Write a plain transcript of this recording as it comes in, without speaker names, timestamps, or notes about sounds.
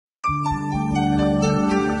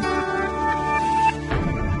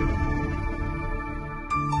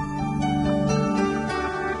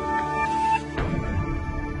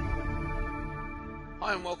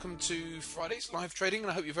to Friday's live trading,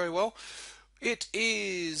 and I hope you're very well. It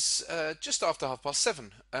is just after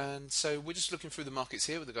 7:30, and so we're just looking through the markets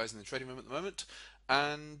here with the guys in the trading room at the moment.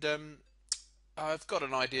 And I've got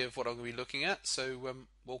an idea of what I'm going to be looking at, so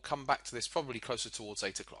we'll come back to this probably closer towards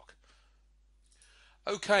 8 o'clock.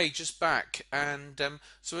 Okay, just back, and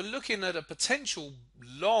so we're looking at a potential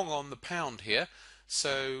long on the pound here.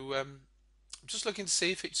 So I'm just looking to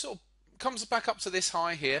see if it sort of comes back up to this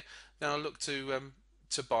high here. Then I'll look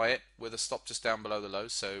to buy it with a stop just down below the low.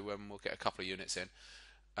 So we'll get a couple of units in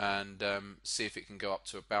and see if it can go up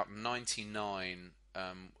to about 99.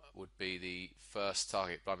 Would be the first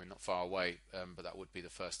target. I mean, not far away, but that would be the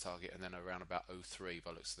first target, and then around about 03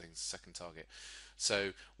 by looks of things, second target.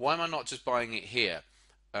 So why am I not just buying it here?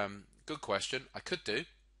 Good question. I could do,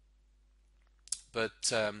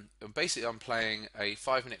 but basically I'm playing a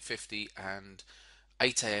 5-minute 50 and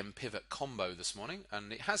 8 a.m. pivot combo this morning,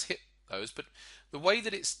 and it has hit those, but the way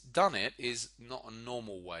that it's done it is not a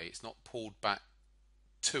normal way. It's not pulled back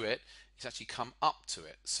to it, it's actually come up to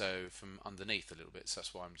it, so from underneath a little bit. So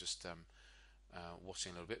that's why I'm just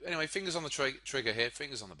watching a little bit. Anyway, fingers on the trigger here,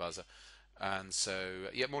 fingers on the buzzer. And so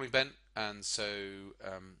yeah, morning Ben. And so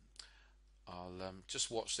I'll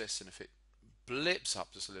just watch this, and if it blips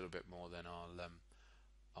up just a little bit more, then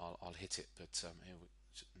I'll hit it. But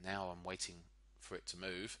now I'm waiting for it to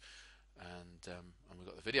move, and we've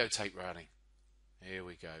got the videotape running. Here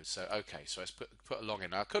we go. So okay, so let's put a long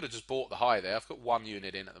in. Now, I could have just bought the high there. I've got one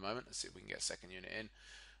unit in at the moment. Let's see if we can get a second unit in.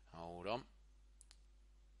 Hold on.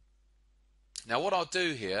 Now what I'll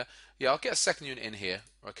do here, yeah, I'll get a second unit in here.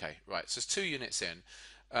 Okay, right. So it's 2 units in.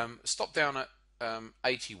 Stop down at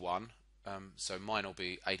 81. So mine will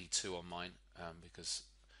be 82 on mine because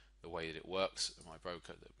the way that it works, my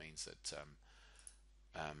broker, that means that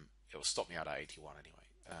it will stop me out at 81 anyway.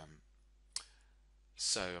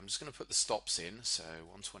 So I'm just going to put the stops in. So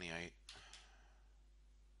 128.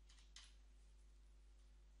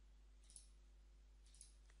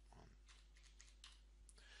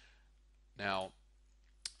 Now,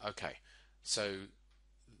 okay. So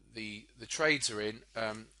the trades are in.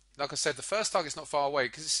 Like I said, the first target's not far away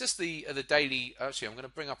because it's just the daily. Actually, I'm going to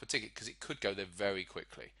bring up a ticket because it could go there very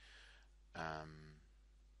quickly.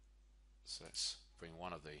 So let's bring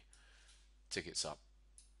one of the tickets up.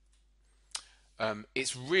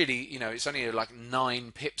 It's really, it's only like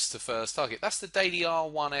 9 pips to first target. That's the daily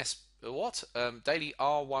R1S, daily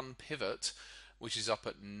R1 pivot, which is up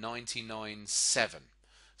at 99.7.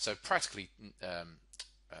 So practically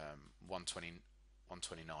 120,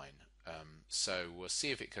 129. So we'll see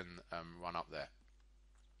if it can run up there.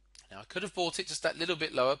 Now I could have bought it just that little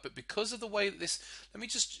bit lower, but because of the way that this, let me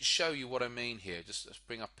just show you what I mean here. Just let's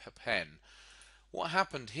bring up a pen. What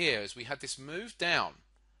happened here is we had this move down,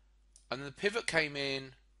 and then the pivot came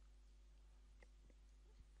in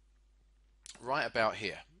right about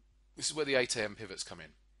here. This is where the 8 a.m. pivots come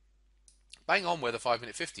in. Bang on where the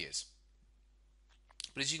 5-minute 50 is.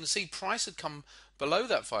 But as you can see, price had come below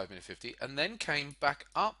that 5-minute 50 and then came back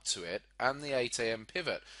up to it and the 8 a.m.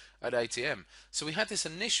 pivot at 8 a.m. So we had this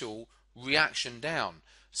initial reaction down.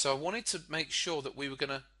 So I wanted to make sure that we were going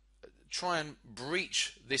to try and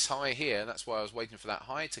breach this high here. That's why I was waiting for that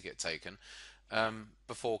high to get taken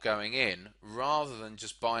before going in, rather than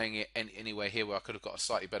just buying it anywhere here where I could have got a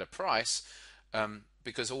slightly better price,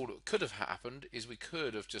 because all that could have happened is we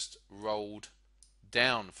could have just rolled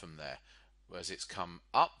down from there, whereas it's come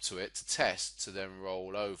up to it to test to then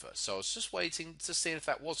roll over. So I was just waiting to see if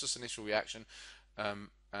that was just initial reaction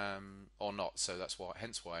or not. So that's why,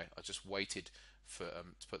 hence why I just waited for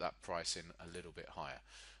to put that price in a little bit higher.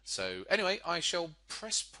 So anyway, I shall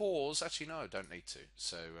press pause. Actually, no, I don't need to.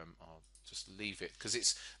 So I'll just leave it because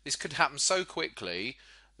this could happen so quickly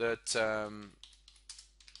that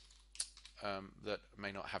that I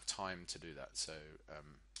may not have time to do that. So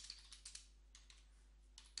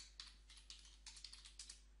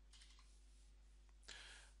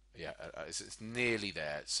yeah, it's nearly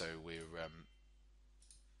there. So we're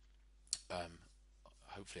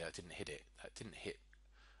hopefully I didn't hit it. That didn't hit.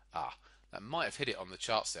 That might have hit it on the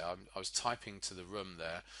charts there. I was typing to the room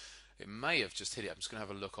there. It may have just hit it. I'm just going to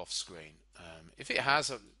have a look off screen. If it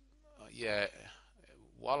has, yeah,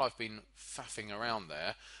 while I've been faffing around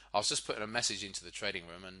there, I was just putting a message into the trading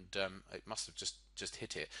room, and it must have just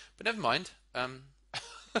hit it. But never mind.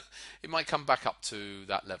 It might come back up to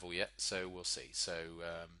that level yet, so we'll see. So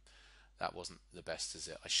that wasn't the best, is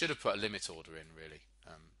it? I should have put a limit order in, really,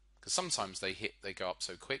 because sometimes they go up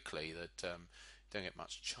so quickly that don't get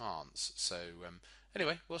much chance. So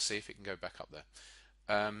anyway, we'll see if it can go back up there.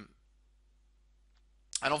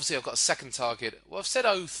 And obviously I've got a second target. Well, I've said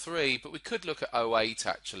 03, but we could look at 08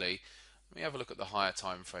 actually. Let me have a look at the higher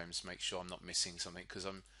time frames, make sure I'm not missing something, because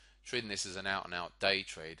I'm treating this as an out and out day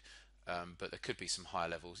trade, but there could be some higher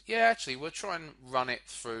levels. Yeah, actually, we'll try and run it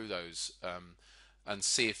through those and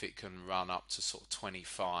see if it can run up to sort of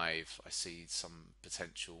 25. I see some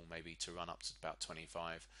potential maybe to run up to about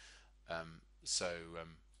 25. So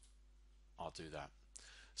I'll do that.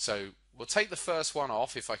 So we'll take the first one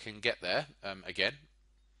off if I can get there again.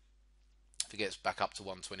 If it gets back up to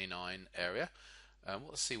 129 area,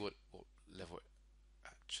 let's see what level it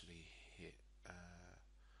actually hit. No,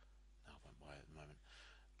 I won't buy it at the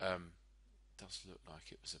moment. Does look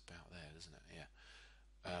like it was about there, doesn't it? Yeah.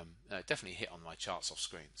 No, it definitely hit on my charts off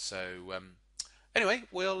screen. So anyway,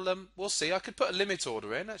 we'll see. I could put a limit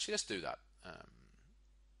order in. Actually, let's do that.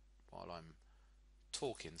 While I'm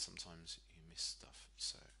talking, sometimes you miss stuff.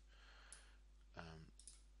 So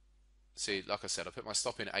see, like I said, I put my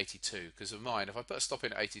stop in at 82 because of mine. If I put a stop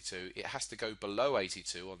in at 82, it has to go below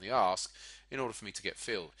 82 on the ask in order for me to get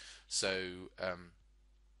filled. So,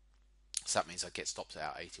 so that means I get stopped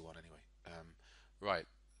at 81 anyway. Right,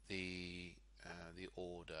 the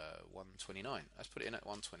order 129. Let's put it in at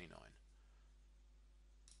 129.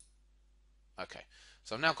 Okay,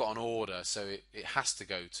 so I've now got an order, so it has to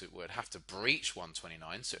go to, well, it'd have to breach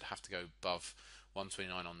 129, so it'd have to go above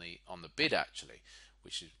 129 on the bid actually,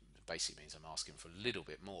 which basically means I'm asking for a little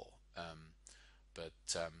bit more.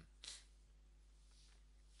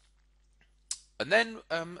 And then,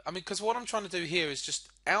 I mean, because what I'm trying to do here is just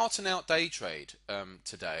out and out day trade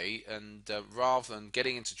today, and rather than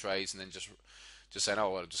getting into trades and then just saying,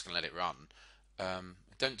 oh, well, I'm just going to let it run.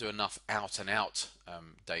 Don't do enough out and out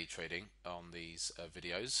day trading on these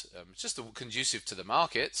videos. It's just conducive to the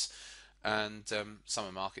markets and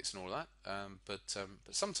summer markets and all that. But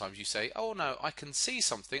sometimes you say, oh no, I can see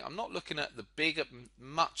something. I'm not looking at the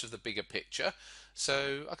much of the bigger picture,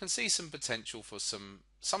 so I can see some potential for some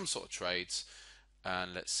sort of trades,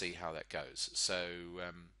 and let's see how that goes. So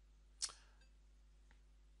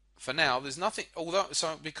for now, there's nothing. Although,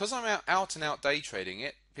 so because I'm out and out day trading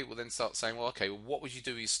it, people then start saying, well, okay, well, what would you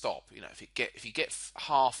do with your stop? You know, if you get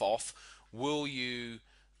half off, will you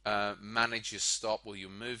manage your stop? Will you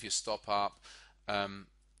move your stop up?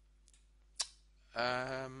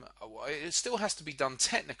 It still has to be done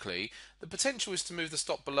technically. The potential is to move the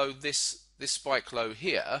stop below this spike low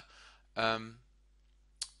here,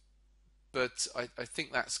 but I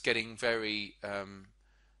think that's getting very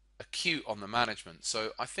acute on the management.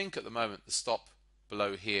 So I think at the moment the stop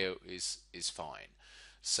below here is fine.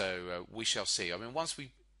 So we shall see. I mean,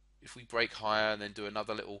 if we break higher and then do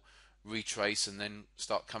another little retrace and then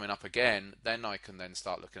start coming up again, then I can then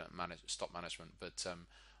start looking at stop management. But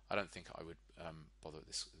I don't think I would bother at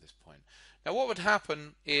this point. Now, what would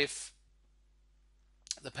happen if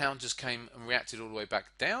the pound just came and reacted all the way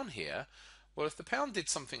back down here? Well, if the pound did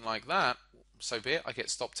something like that, so be it. I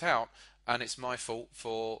get stopped out, and it's my fault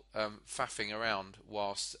for faffing around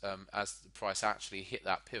whilst as the price actually hit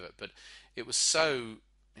that pivot. But it was so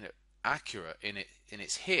accurate in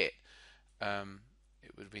its hit.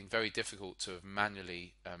 It would have been very difficult to have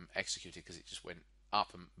manually executed because it just went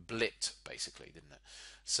up and blipped basically, didn't it?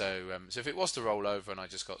 So so if it was to roll over and I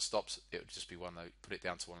just got stopped, it would just be put it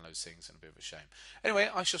down to one of those things, and a bit of a shame. Anyway,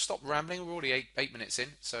 I shall stop rambling. We're already eight minutes in,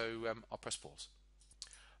 so I'll press pause.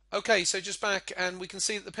 Okay, so just back, and we can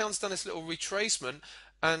see that the pound's done this little retracement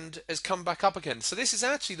and has come back up again. So this is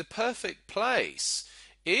actually the perfect place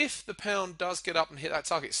if the pound does get up and hit that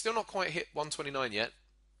target. It's still not quite hit 129 yet.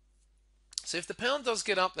 So if the pound does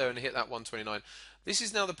get up there and hit that 129, this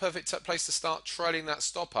is now the perfect place to start trailing that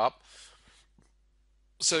stop up.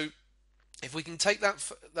 So if we can take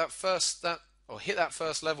or hit that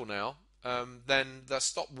first level now, then the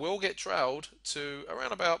stop will get trailed to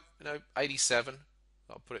around about 87.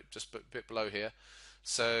 I'll put it just a bit below here.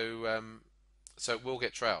 So so it will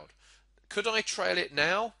get trailed. Could I trail it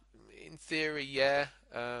now? In theory, yeah.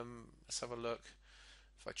 Let's have a look.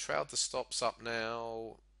 If I trailed the stops up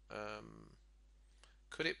now,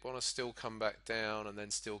 could it want to still come back down and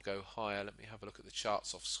then still go higher? Let me have a look at the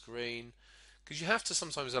charts off screen, because you have to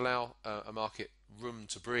sometimes allow a market room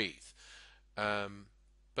to breathe. But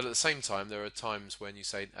at the same time, there are times when you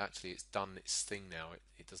say, actually, it's done its thing now.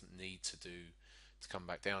 It doesn't need to come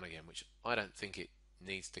back down again, which I don't think it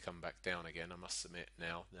needs to come back down again. I must admit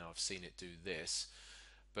now I've seen it do this,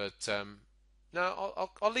 but no,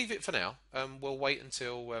 I'll leave it for now. We'll wait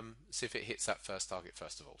until see if it hits that first target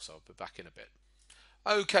first of all. So I'll be back in a bit.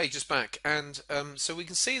 Okay, just back, and so we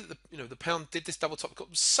can see that the pound did this double top,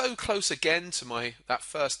 got so close again to that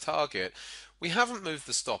first target. We haven't moved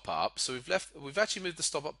the stop up, so we've actually moved the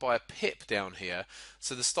stop up by a pip down here.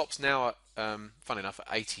 So the stop's now at, funny enough,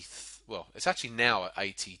 at well, it's actually now at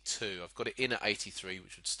 82. I've got it in at 83,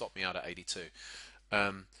 which would stop me out at 82.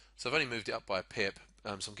 So I've only moved it up by a pip,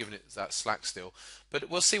 so I'm giving it that slack still. But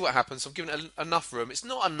we'll see what happens. I'm giving it enough room. It's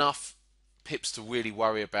not enough pips to really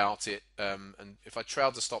worry about it. And if I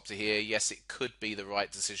trailed the stop to here, yes, it could be the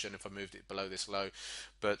right decision if I moved it below this low.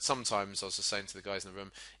 But sometimes, I was just saying to the guys in the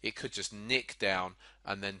room, it could just nick down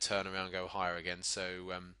and then turn around and go higher again.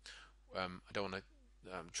 So I don't want to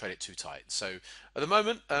trade it too tight. So at the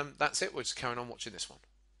moment, that's it. We're just carrying on watching this one.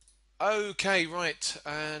 Okay, right,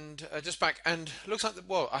 and just back, and looks like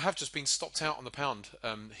well, I have just been stopped out on the pound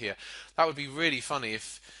here. That would be really funny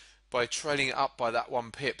if by trailing it up by that one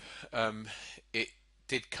pip, it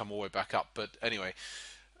did come all the way back up. But anyway,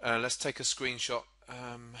 let's take a screenshot.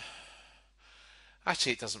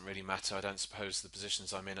 Actually, it doesn't really matter. I don't suppose the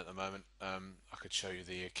positions I'm in at the moment. I could show you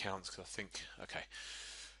the accounts because I think okay.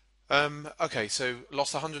 Okay, so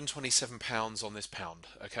lost £127 on this pound.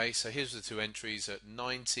 Okay, so here's the two entries at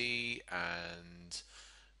 90 and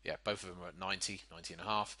yeah, both of them were at 90, 90 and a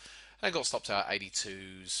half, and got stopped out at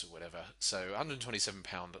 82s, whatever. So £127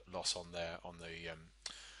 loss on there on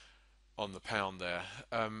the pound there.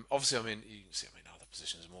 Obviously, I mean, you can see I'm in other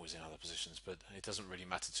positions. I'm always in other positions, but it doesn't really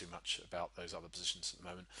matter too much about those other positions at the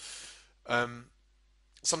moment.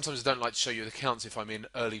 Sometimes I don't like to show you the counts if I'm in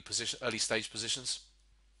early stage positions.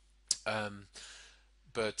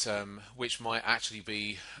 But which might actually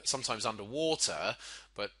be sometimes underwater,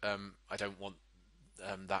 but I don't want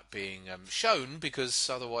that being shown because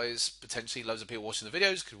otherwise potentially loads of people watching the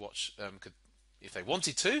videos could watch could if they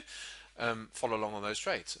wanted to follow along on those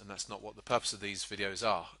trades, and that's not what the purpose of these videos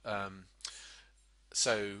are.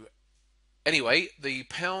 So anyway, the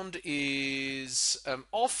pound is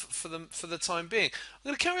off for the time being. I'm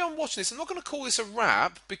going to carry on watching this. I'm not going to call this a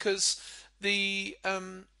wrap because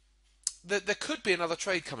there could be another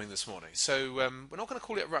trade coming this morning, so we're not going to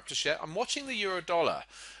call it a wrap just yet. I'm watching the euro dollar,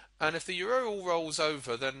 and if the euro all rolls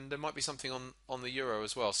over, then there might be something on the euro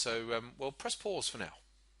as well. So we'll press pause for now.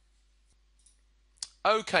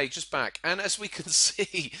 Okay, just back, and as we can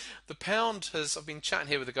see, the pound has. I've been chatting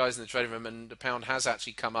here with the guys in the trading room, and the pound has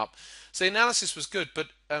actually come up. So the analysis was good, but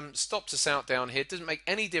stopped us out down here. It doesn't make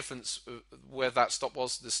any difference where that stop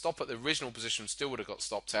was. The stop at the original position still would have got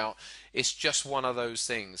stopped out. It's just one of those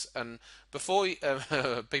things. And before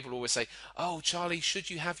people always say, "Oh, Charlie, should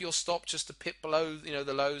you have your stop just a pip below,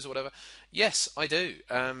 the lows or whatever?" Yes, I do,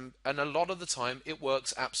 and a lot of the time it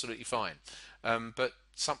works absolutely fine. But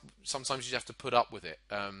sometimes you have to put up with it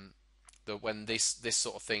when this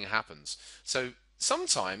sort of thing happens. So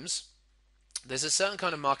sometimes there's a certain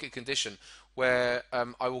kind of market condition where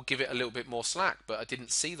I will give it a little bit more slack, but I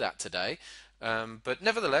didn't see that today. But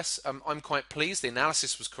nevertheless, I'm quite pleased. The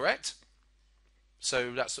analysis was correct.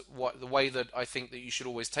 So that's the way that I think that you should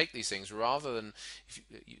always take these things, rather than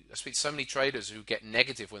I speak to so many traders who get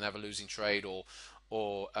negative when they have a losing trade or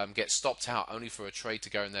get stopped out only for a trade to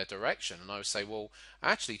go in their direction. And I would say, well,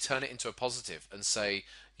 actually turn it into a positive and say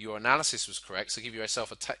your analysis was correct. So give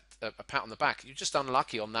yourself a pat on the back. You're just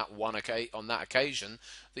unlucky on that occasion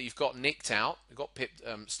that you've got nicked out, got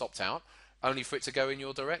stopped out, only for it to go in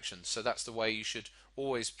your direction. So that's the way you should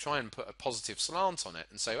always try and put a positive slant on it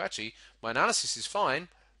and say, well, actually, my analysis is fine.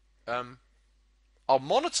 I'll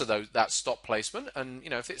monitor that stop placement, and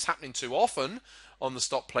if it's happening too often on the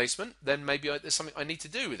stop placement, then maybe there's something I need to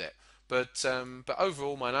do with it. But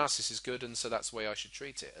overall, my analysis is good, and so that's the way I should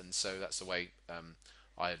treat it, and so that's the way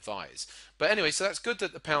I advise. But anyway, so that's good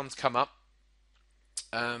that the pound's come up,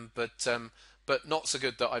 but not so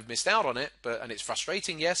good that I've missed out on it. And it's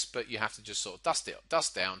frustrating, yes, but you have to just sort of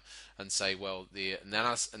dust down, and say, well, the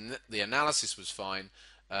analysis was fine.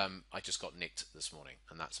 I just got nicked this morning,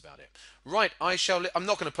 and that's about it. Right, I'm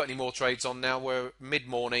not going to put any more trades on now. We're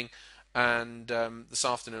mid-morning, and this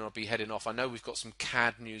afternoon I'll be heading off. I know we've got some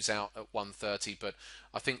CAD news out at 1:30, but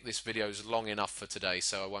I think this video is long enough for today,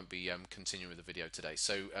 so I won't be continuing with the video today.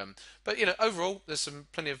 So, but overall, there's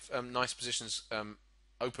plenty of nice positions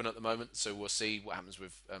open at the moment, so we'll see what happens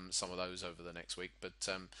with some of those over the next week. But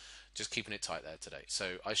just keeping it tight there today.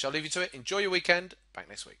 So I shall leave you to it. Enjoy your weekend. Back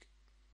next week.